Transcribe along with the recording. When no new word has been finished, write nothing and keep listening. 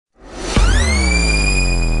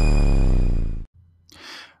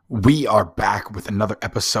We are back with another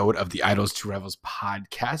episode of the Idols to Rivals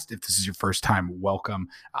podcast. If this is your first time, welcome.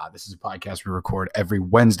 This is a podcast we record every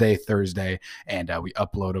Wednesday, Thursday, and we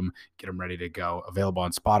upload them, get them ready to go. Available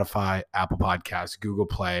on Spotify, Apple Podcasts, Google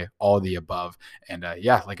Play, all of the above. And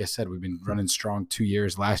like I said, we've been running strong 2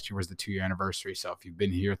 years. Last year was the 2-year anniversary. So if you've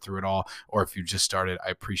been here through it all, or if you just started, I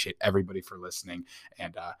appreciate everybody for listening.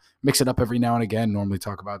 And mix it up every now and again. Normally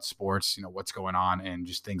talk about sports, what's going on, and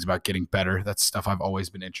just things about getting better. That's stuff I've always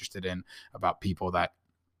been interested in, about people that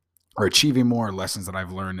are achieving more, lessons that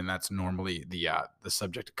I've learned, and that's normally the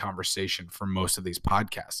subject of conversation for most of these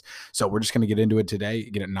podcasts. So we're just going to get into it today,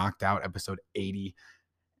 get it knocked out, episode 80,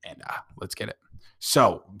 and let's get it.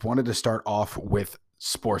 So wanted to start off with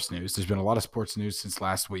sports news. There's been a lot of sports news since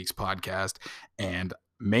last week's podcast, and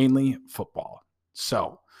mainly football.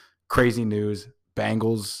 So crazy news: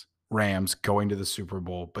 Bengals, Rams going to the Super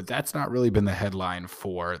Bowl, but that's not really been the headline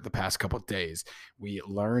for the past couple of days. We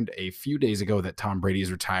learned a few days ago that Tom Brady is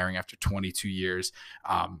retiring after 22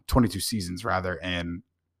 seasons rather, and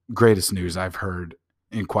greatest news I've heard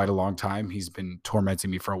in quite a long time. He's been tormenting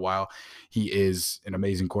me for a while. He is an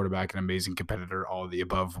amazing quarterback, an amazing competitor, all of the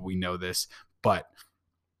above. We know this, but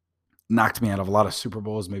knocked me out of a lot of Super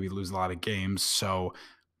Bowls, maybe lose a lot of games. So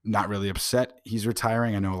not really upset he's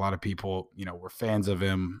retiring. I know a lot of people, were fans of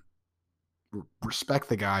him, respect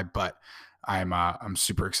the guy, but I'm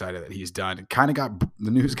super excited that he's done.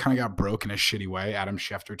 The news kind of got broke in a shitty way. Adam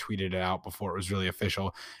Schefter tweeted it out before it was really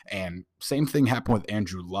official, and same thing happened with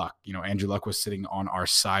Andrew Luck. Andrew Luck was sitting on our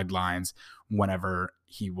sidelines whenever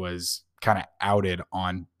he was kind of outed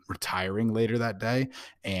on retiring later that day,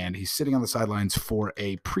 and he's sitting on the sidelines for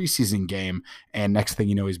a preseason game, and next thing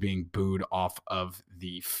you know, he's being booed off of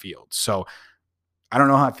the field. So I don't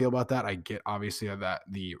know how I feel about that. I get obviously that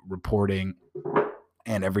the reporting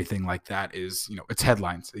and everything like that is, it's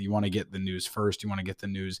headlines. You want to get the news first. You want to get the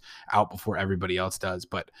news out before everybody else does.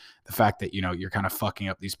 But the fact that, you're kind of fucking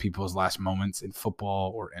up these people's last moments in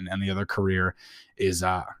football or in any other career is,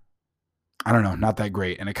 I don't know, not that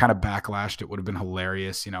great. And it kind of backlashed. It would have been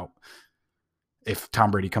hilarious, if Tom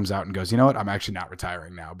Brady comes out and goes, you know what, I'm actually not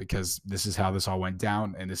retiring now because this is how this all went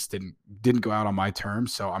down, and this didn't go out on my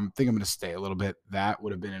terms. So I'm going to stay a little bit. That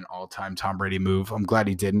would have been an all-time Tom Brady move. I'm glad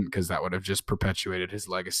he didn't, because that would have just perpetuated his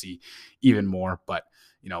legacy even more. But,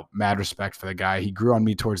 mad respect for the guy. He grew on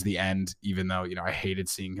me towards the end, even though, I hated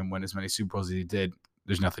seeing him win as many Super Bowls as he did.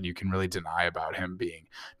 There's nothing you can really deny about him being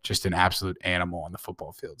just an absolute animal on the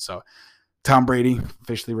football field. So Tom Brady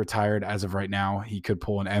officially retired as of right now. He could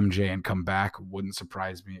pull an MJ and come back. Wouldn't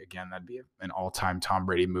surprise me. Again, that'd be an all-time Tom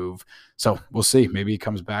Brady move. So we'll see. Maybe he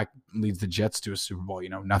comes back, leads the Jets to a Super Bowl.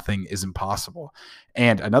 Nothing is impossible.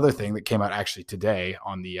 And another thing that came out actually today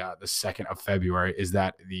on the 2nd of February is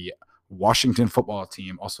that the Washington football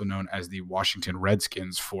team, also known as the Washington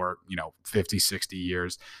Redskins for, 50, 60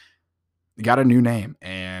 years, got a new name.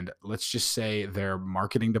 And let's just say their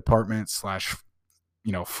marketing department /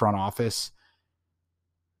 front office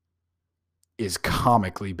is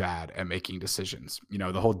comically bad at making decisions.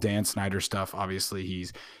 The whole Dan Snyder stuff, obviously he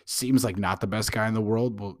seems like not the best guy in the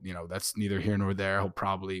world. Well, that's neither here nor there.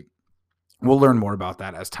 We'll learn more about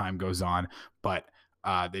that as time goes on, but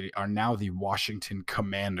they are now the Washington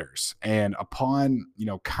Commanders. And upon,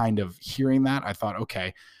 kind of hearing that, I thought,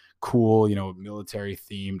 okay, cool, military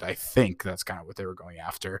themed. I think that's kind of what they were going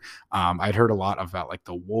after. I'd heard a lot about like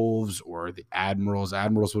the Wolves or the Admirals.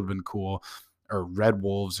 Admirals would have been cool, or Red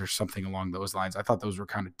Wolves or something along those lines. I thought those were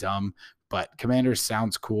kind of dumb, but Commanders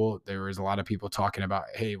sounds cool. There was a lot of people talking about,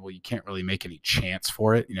 hey, well, you can't really make any chants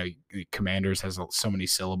for it. Commanders has so many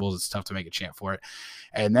syllables. It's tough to make a chant for it.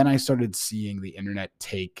 And then I started seeing the internet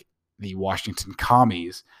take the Washington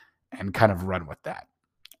Commies and kind of run with that.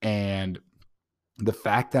 And the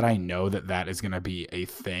fact that I know that is going to be a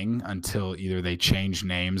thing until either they change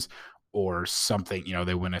names or something,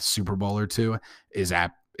 they win a Super Bowl or two is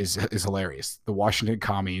hilarious. The Washington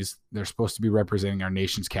Commies, they're supposed to be representing our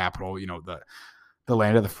nation's capital, the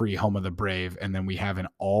land of the free, home of the brave. And then we have an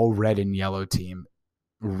all red and yellow team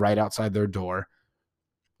right outside their door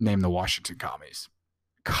named the Washington Commies.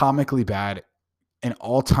 Comically bad. An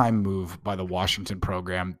all-time move by the Washington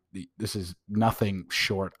program. This is nothing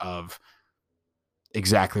short of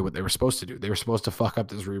exactly what they were supposed to do. They were supposed to fuck up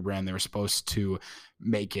this rebrand. They were supposed to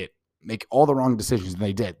make all the wrong decisions, and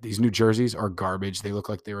they did. These new jerseys are garbage. They look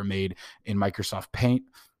like they were made in Microsoft Paint.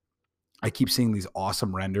 I keep seeing these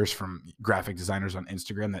awesome renders from graphic designers on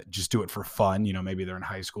Instagram that just do it for fun. Maybe they're in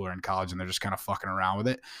high school or in college and they're just kind of fucking around with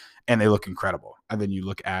it, and they look incredible. And then you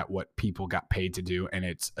look at what people got paid to do, and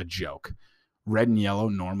it's a joke. Red and yellow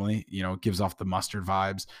normally, gives off the mustard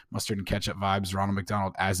and ketchup vibes, Ronald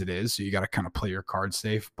McDonald as it is. So you got to kind of play your cards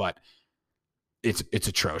safe, but it's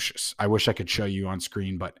atrocious. I wish I could show you on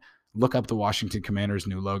screen, but look up the Washington Commanders'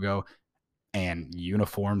 new logo and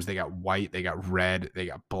uniforms. They got white, they got red, they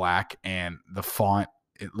got black, and the font,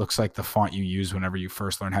 it looks like the font you use whenever you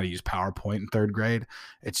first learn how to use PowerPoint in third grade.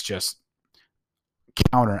 It's just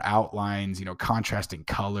counter outlines, contrasting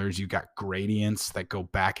colors. You got gradients that go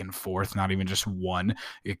back and forth, not even just one.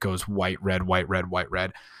 It goes white, red, white, red, white,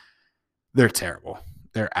 red. They're terrible.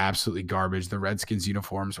 They're absolutely garbage. The Redskins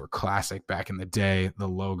uniforms were classic back in the day. The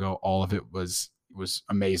logo, all of it was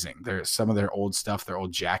amazing. Some of their old stuff, their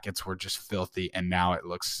old jackets were just filthy, and now it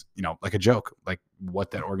looks, like a joke, like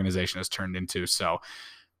what that organization has turned into. So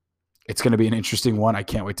it's going to be an interesting one. I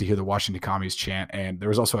can't wait to hear the Washington Commies chant. And there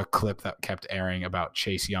was also a clip that kept airing about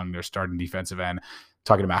Chase Young, their starting defensive end,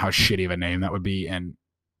 talking about how shitty of a name that would be. And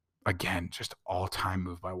again, just all-time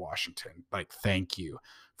move by Washington. Like, thank you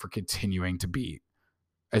for continuing to be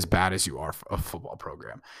as bad as you are for a football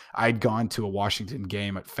program. I'd gone to a Washington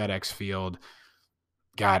game at FedEx Field,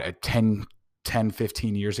 God, at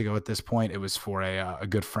 15 years ago at this point. It was for a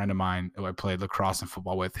good friend of mine who I played lacrosse and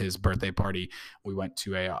football with, his birthday party. We went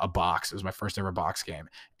to a box. It was my first ever box game.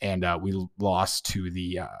 And we lost to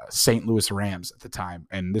the St. Louis Rams at the time.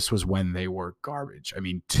 And this was when they were garbage. I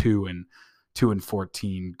mean,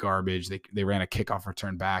 2-14 garbage. They ran a kickoff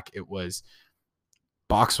return back.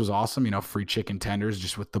 Box was awesome, free chicken tenders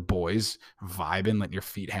just with the boys vibing, letting your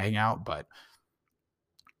feet hang out. But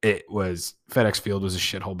FedEx Field was a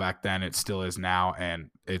shithole back then. It still is now. And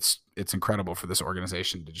it's incredible for this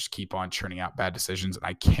organization to just keep on churning out bad decisions. And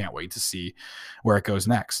I can't wait to see where it goes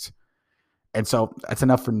next. And so that's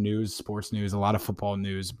enough for news, sports news, a lot of football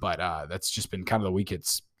news, but that's just been kind of the week.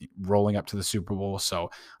 It's rolling up to the Super Bowl.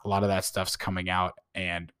 So a lot of that stuff's coming out.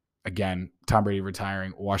 And again, Tom Brady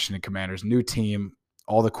retiring, Washington Commanders, new team.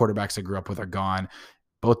 All the quarterbacks I grew up with are gone.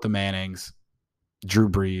 Both the Mannings, Drew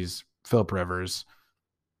Brees, Phillip Rivers,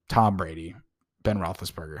 Tom Brady, Ben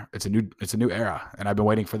Roethlisberger. It's a new era, and I've been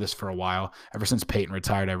waiting for this for a while. Ever since Peyton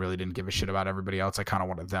retired, I really didn't give a shit about everybody else. I kind of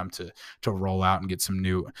wanted them to roll out and get some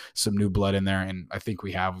new blood in there, and I think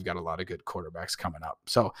we've got a lot of good quarterbacks coming up.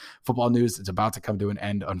 So football news, it's about to come to an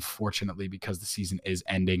end, unfortunately, because the season is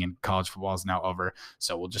ending and college football is now over.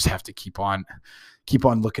 So we'll just have to keep on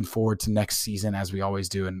looking forward to next season, as we always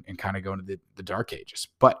do, and kind of go into the dark ages.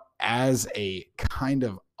 But as a kind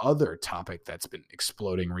of other topic that's been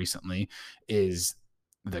exploding recently is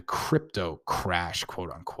the crypto crash,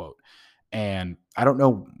 quote unquote. And I don't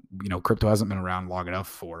know, crypto hasn't been around long enough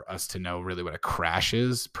for us to know really what a crash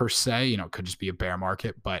is per se. It could just be a bear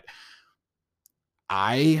market, but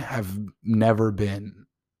I have never been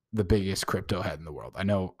the biggest crypto head in the world. I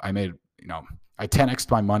know I made, I 10x'd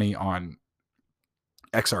my money on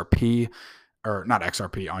XRP, or not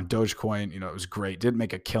XRP, on Dogecoin. It was great. Didn't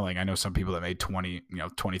make a killing. I know some people that made 20,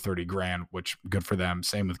 30 grand, which good for them.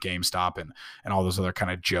 Same with GameStop and all those other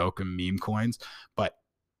kind of joke and meme coins. But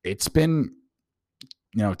it's been,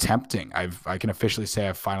 tempting. I can officially say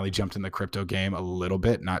I've finally jumped in the crypto game a little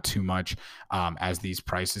bit, not too much, as these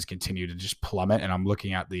prices continue to just plummet. And I'm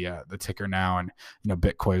looking at the ticker now, and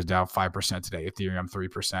Bitcoin is down 5% today, Ethereum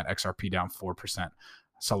 3%, XRP down 4%.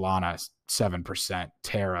 Solana 7%,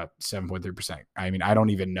 Terra 7.3%. I mean, I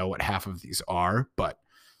don't even know what half of these are, but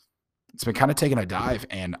it's been kind of taking a dive.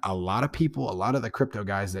 And a lot of the crypto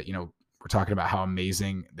guys that, we're talking about how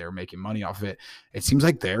amazing they're making money off of it, it seems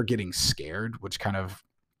like they're getting scared, which kind of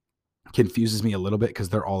confuses me a little bit, because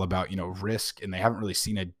they're all about, risk, and they haven't really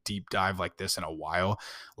seen a deep dive like this in a while.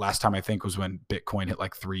 Last time I think was when Bitcoin hit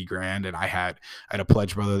like $3,000, and I had a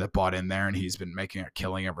pledge brother that bought in there, and he's been making a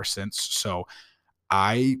killing ever since. So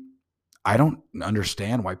I don't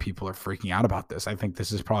understand why people are freaking out about this. I think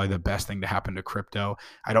this is probably the best thing to happen to crypto.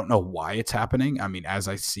 I don't know why it's happening. I mean, as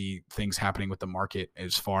I see things happening with the market,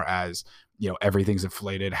 as far as, everything's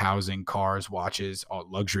inflated, housing, cars, watches, all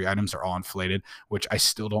luxury items are all inflated, which I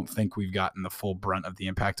still don't think we've gotten the full brunt of the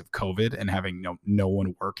impact of COVID and having no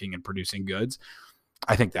one working and producing goods.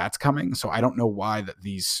 I think that's coming. So I don't know why that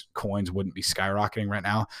these coins wouldn't be skyrocketing right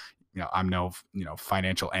now. I'm no,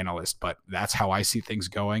 financial analyst, but that's how I see things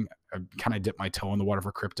going. I kind of dipped my toe in the water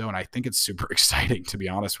for crypto, and I think it's super exciting, to be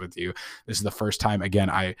honest with you. This is the first time, again,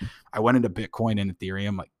 I went into Bitcoin and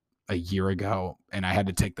Ethereum like a year ago, and I had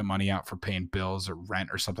to take the money out for paying bills or rent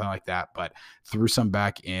or something like that, but threw some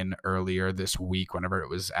back in earlier this week whenever it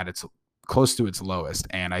was at its close to its lowest.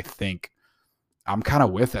 And I think I'm kind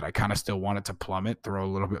of with it. I kind of still want it to plummet, throw a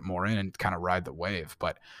little bit more in, and kind of ride the wave.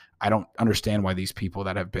 But I don't understand why these people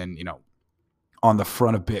that have been, on the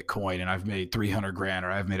front of Bitcoin, and I've made 300 grand,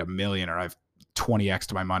 or I've made $1 million, or I've 20x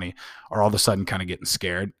to my money are all of a sudden kind of getting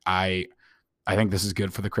scared. I think this is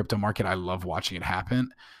good for the crypto market. I love watching it happen.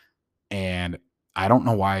 And I don't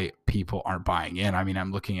know why people aren't buying in. I mean,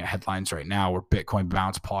 I'm looking at headlines right now where Bitcoin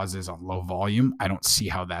bounce pauses on low volume. I don't see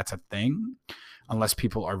how that's a thing unless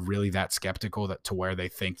people are really that skeptical that to where they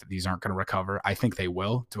think that these aren't going to recover. I think they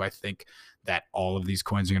will. Do I think that all of these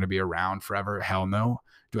coins are going to be around forever? Hell no.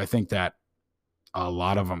 Do I think that a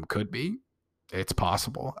lot of them could be? It's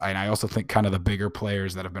possible. And I also think kind of the bigger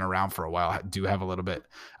players that have been around for a while do have a little bit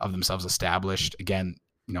of themselves established. Again,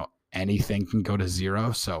 anything can go to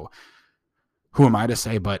zero. So who am I to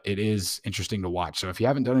say, but it is interesting to watch. So if you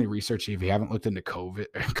haven't done any research, if you haven't looked into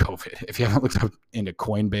if you haven't looked into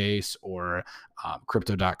Coinbase or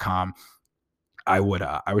crypto.com, I would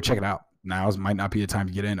check it out. Now might not be the time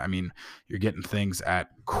to get in. I mean, you're getting things at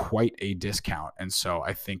quite a discount. And so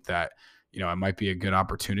I think that, it might be a good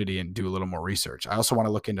opportunity and do a little more research. I also want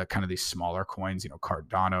to look into kind of these smaller coins,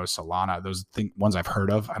 Cardano, Solana, those ones I've heard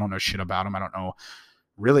of. I don't know shit about them. I don't know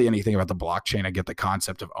really anything about the blockchain. I get the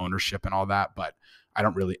concept of ownership and all that, but I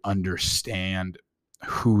don't really understand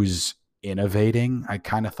who's innovating. I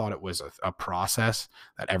kind of thought it was a process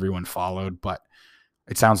that everyone followed, but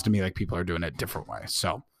it sounds to me like people are doing it a different way.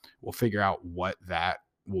 So we'll figure out what that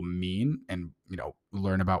will mean and,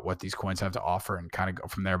 learn about what these coins have to offer and kind of go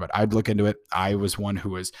from there. But I'd look into it. I was one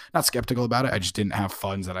who was not skeptical about it. I just didn't have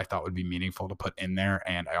funds that I thought would be meaningful to put in there.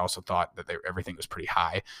 And I also thought that everything was pretty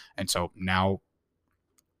high. And so now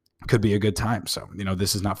could be a good time. So,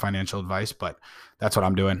 this is not financial advice, but that's what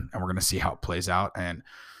I'm doing. And we're going to see how it plays out. And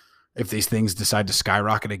if these things decide to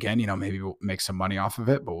skyrocket again, maybe we'll make some money off of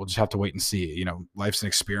it, but we'll just have to wait and see. Life's an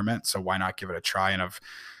experiment. So why not give it a try? And I've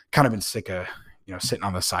kind of been sick of, sitting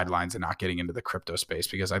on the sidelines and not getting into the crypto space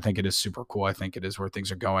because I think it is super cool. I think it is where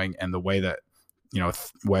things are going. And the way that,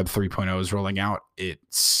 Web 3.0 is rolling out,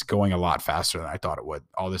 it's going a lot faster than I thought it would.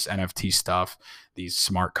 All this NFT stuff, these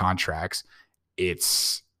smart contracts,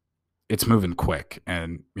 it's moving quick.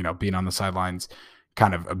 And, being on the sidelines,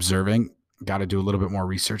 kind of observing, got to do a little bit more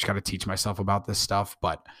research, got to teach myself about this stuff.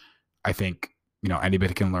 But I think,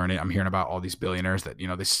 anybody can learn it. I'm hearing about all these billionaires that,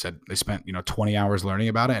 they said they spent, 20 hours learning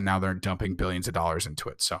about it and now they're dumping billions of dollars into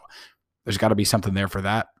it. So there's got to be something there for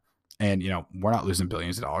that. And, we're not losing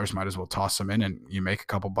billions of dollars. Might as well toss them in and you make a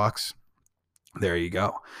couple bucks. There you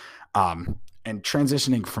go. And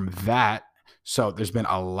transitioning from that, so there's been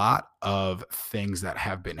a lot of things that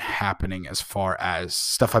have been happening as far as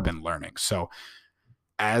stuff I've been learning. So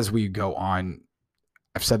as we go on,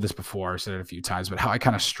 I've said this before, I've said it a few times, but how I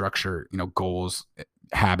kind of structure, goals,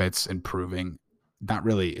 habits, improving,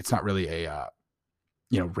 it's not really a,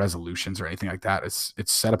 resolutions or anything like that. It's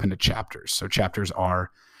set up into chapters. So chapters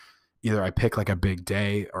are either I pick like a big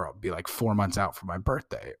day or I'll be like 4 months out for my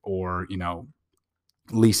birthday or,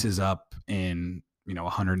 leases up in,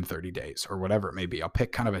 130 days or whatever it may be. I'll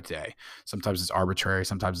pick kind of a day. Sometimes it's arbitrary.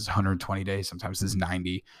 Sometimes it's 120 days. Sometimes it's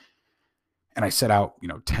 90. And I set out,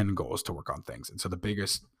 10 goals to work on things. And so the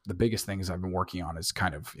biggest things I've been working on is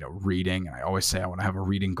kind of, reading. And I always say I want to have a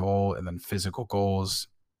reading goal and then physical goals,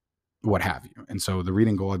 what have you. And so the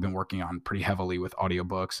reading goal I've been working on pretty heavily with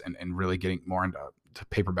audiobooks and really getting more into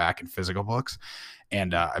paperback and physical books.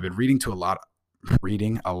 And I've been reading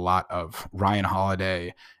a lot of Ryan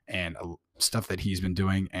Holiday and stuff that he's been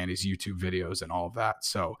doing and his YouTube videos and all of that.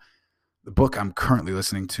 So the book I'm currently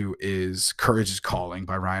listening to is Courage is Calling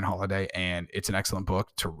by Ryan Holiday. And it's an excellent book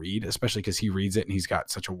to read, especially because he reads it and he's got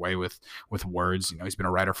such a way with words. He's been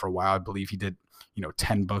a writer for a while. I believe he did,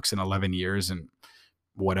 10 books in 11 years and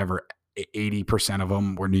whatever, 80% of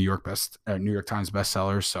them were New York Times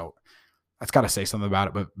bestsellers. So that's got to say something about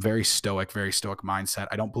it, but very stoic mindset.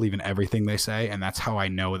 I don't believe in everything they say. And that's how I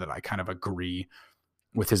know that I kind of agree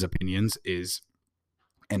with his opinions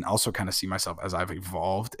and also kind of see myself as I've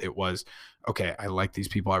evolved. It was, okay, I like these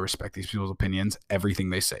people. I respect these people's opinions. Everything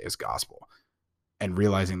they say is gospel. And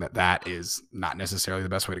realizing that is not necessarily the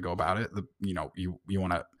best way to go about it.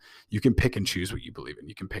 You can pick and choose what you believe in.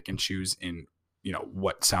 You can pick and choose in,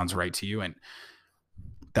 what sounds right to you. And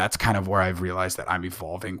that's kind of where I've realized that I'm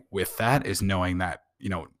evolving with that, is knowing that,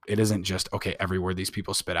 it isn't just, okay, every word these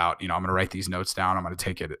people spit out, I'm going to write these notes down. I'm going to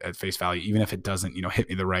take it at face value, even if it doesn't, hit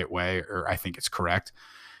me the right way or I think it's correct.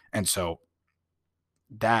 And so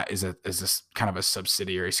that is this kind of a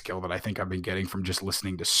subsidiary skill that I think I've been getting from just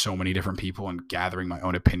listening to so many different people and gathering my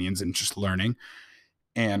own opinions and just learning.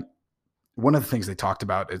 And one of the things they talked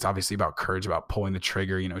about is obviously about courage, about pulling the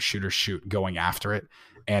trigger, shoot or shoot, going after it.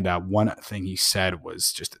 And one thing he said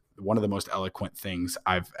was just one of the most eloquent things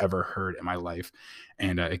I've ever heard in my life.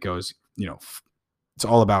 And it goes, it's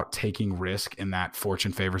all about taking risk in that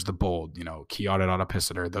fortune favors the bold, qui audit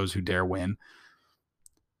audipicitor, those who dare win.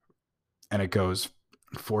 And it goes,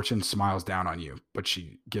 fortune smiles down on you, but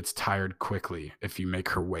she gets tired quickly if you make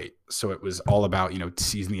her wait. So it was all about,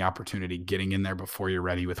 seizing the opportunity, getting in there before you're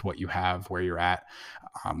ready with what you have, where you're at,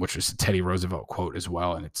 which was a Teddy Roosevelt quote as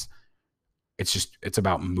well. And it's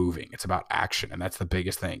about moving. It's about action. And that's the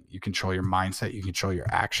biggest thing. You control your mindset. You control your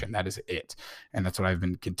action. That is it. And that's what I've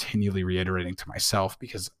been continually reiterating to myself,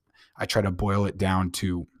 because I try to boil it down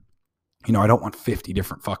to, I don't want 50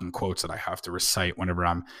 different fucking quotes that I have to recite whenever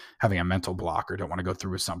I'm having a mental block or don't want to go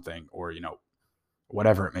through with something, or,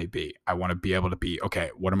 whatever it may be. I want to be able to be,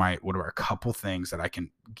 okay, what are a couple things that I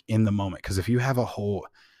can in the moment? Because if you have a whole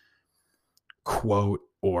quote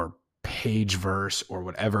or page verse or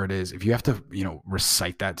whatever it is, if you have to,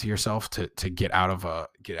 recite that to yourself to get out of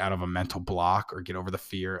a mental block or get over the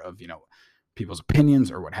fear of, people's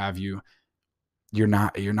opinions or what have you, you're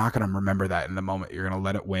not going to remember that in the moment. You're going to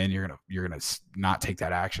let it win. You're going to not take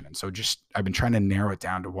that action. And so I've been trying to narrow it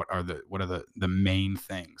down to what are the main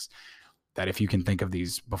things that, if you can think of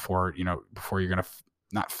these before you're going to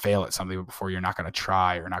not fail at something, but before you're not going to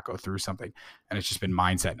try or not go through something. And it's just been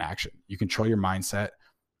mindset and action. You control your mindset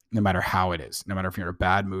no matter how it is, no matter if you're in a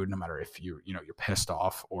bad mood, no matter if you're pissed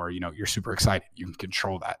off or, you're super excited, you can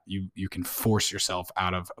control that. You can force yourself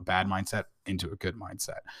out of a bad mindset into a good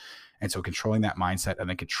mindset. And so controlling that mindset and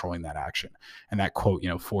then controlling that action. And that quote,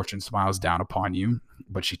 fortune smiles down upon you,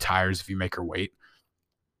 but she tires if you make her wait.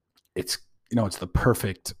 It's, it's the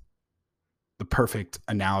perfect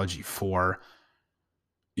analogy for,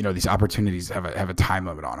 these opportunities have a time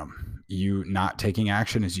limit on them. You not taking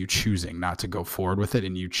action is you choosing not to go forward with it,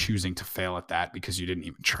 and you choosing to fail at that because you didn't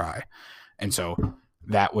even try. And so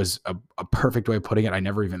that was a perfect way of putting it. I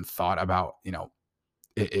never even thought about,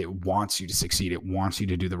 it wants you to succeed. It wants you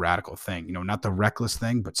to do the radical thing, not the reckless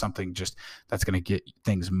thing, but something just that's going to get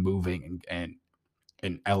things moving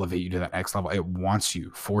and elevate you to that next level.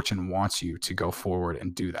 Fortune wants you to go forward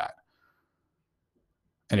and do that.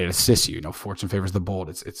 And it assists you. Fortune favors the bold.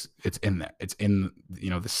 It's in there. It's in,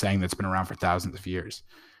 the saying that's been around for thousands of years.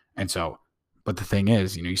 And so, but the thing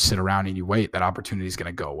is, you sit around and you wait, that opportunity is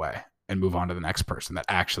going to go away and move on to the next person that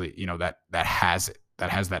actually, that has it. That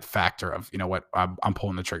has that factor of, what, I'm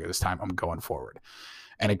pulling the trigger this time. I'm going forward.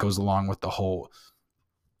 And it goes along with the whole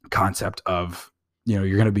concept of,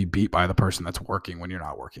 you're going to be beat by the person that's working when you're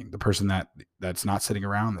not working. The person that's not sitting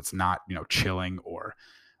around, that's not, chilling or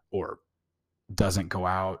doesn't go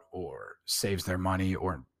out or saves their money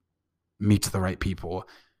or meets the right people.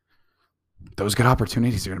 Those good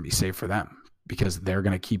opportunities are going to be saved for them, because they're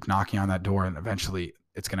going to keep knocking on that door, and eventually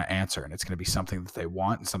it's going to answer, and it's going to be something that they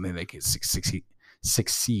want and something they can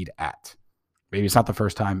succeed at. Maybe it's not the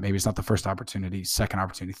first time, maybe it's not the first opportunity, second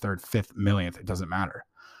opportunity, third, fifth, millionth, it doesn't matter.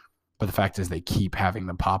 But the fact is, they keep having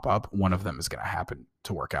them pop up. One of them is going to happen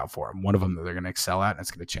to work out for them. One of them that they're going to excel at, and it's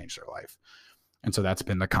going to change their life. And so that's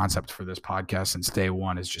been the concept for this podcast since day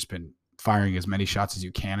one, has just been firing as many shots as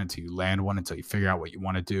you can until you land one, until you figure out what you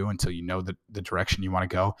want to do, until you know the direction you want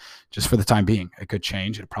to go. Just for the time being, it could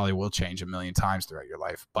change. It probably will change a million times throughout your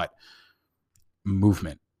life, but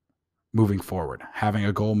moving forward, having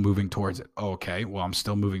a goal, moving towards it. Oh, okay, well, I'm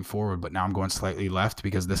still moving forward, but now I'm going slightly left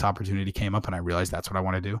because this opportunity came up and I realized that's what I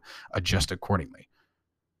want to do. Adjust accordingly.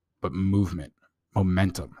 But movement,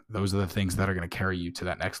 momentum, those are the things that are going to carry you to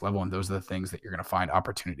that next level. And those are the things that you're going to find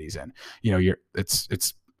opportunities in.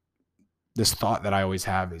 It's this thought that I always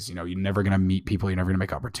have is, you're never going to meet people. You're never going to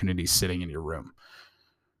make opportunities sitting in your room.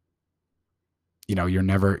 You're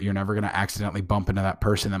never going to accidentally bump into that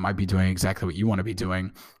person that might be doing exactly what you want to be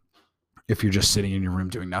doing if you're just sitting in your room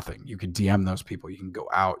doing nothing. You can DM those people. You can go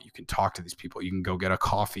out. You can talk to these people. You can go get a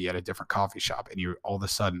coffee at a different coffee shop, and you're all of a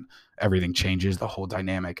sudden everything changes. The whole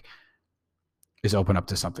dynamic is open up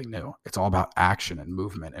to something new. It's all about action and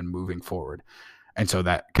movement and moving forward. And so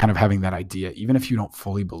that kind of having that idea, even if you don't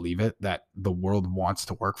fully believe it, that the world wants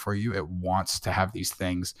to work for you, it wants to have these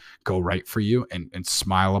things go right for you and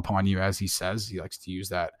smile upon you, as he says. He likes to use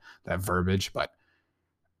that verbiage, but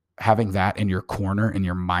having that in your corner, in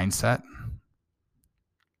your mindset,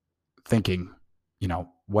 thinking,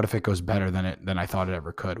 what if it goes better than I thought it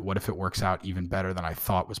ever could? What if it works out even better than I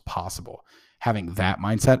thought was possible? Having that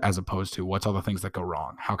mindset, as opposed to what's all the things that go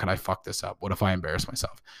wrong? How could I fuck this up? What if I embarrass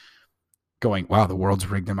myself? Going, wow, the world's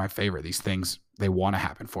rigged in my favor. These things, they want to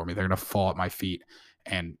happen for me. They're going to fall at my feet,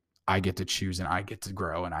 and I get to choose, and I get to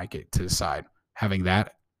grow, and I get to decide. Having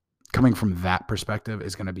that, coming from that perspective,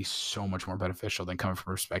 is going to be so much more beneficial than coming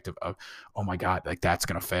from a perspective of, oh my God, like that's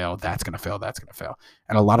going to fail, that's going to fail, that's going to fail.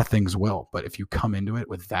 And a lot of things will, but if you come into it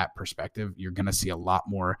with that perspective, you're going to see a lot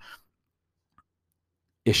more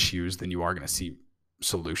issues than you are going to see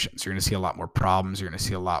solutions. You're going to see a lot more problems. You're going to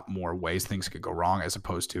see a lot more ways things could go wrong, as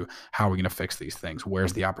opposed to how are we going to fix these things?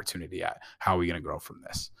 Where's the opportunity at? How are we going to grow from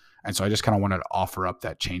this? And so I just kind of wanted to offer up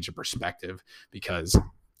that change of perspective, because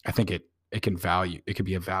I think it could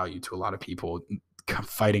be a value to a lot of people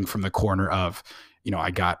fighting from the corner of,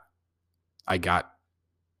 I got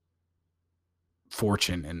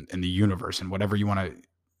fortune in the universe and whatever you want to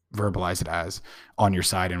verbalize it as on your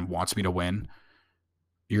side and wants me to win.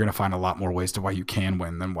 You're going to find a lot more ways to why you can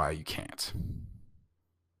win than why you can't.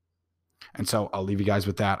 And so I'll leave you guys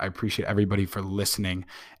with that. I appreciate everybody for listening,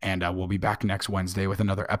 and we'll be back next Wednesday with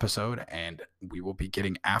another episode, and we will be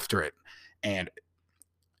getting after it. And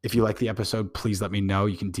if you like the episode, please let me know.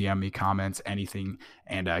 You can DM me comments, anything,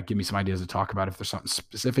 and give me some ideas to talk about if there's something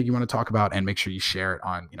specific you want to talk about. And make sure you share it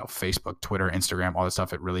on, Facebook, Twitter, Instagram, all this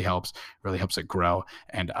stuff. It really helps it grow.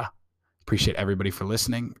 And appreciate everybody for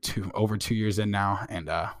listening. Over 2 years in now, and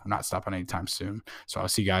we're not stopping anytime soon. So I'll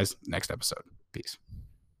see you guys next episode. Peace.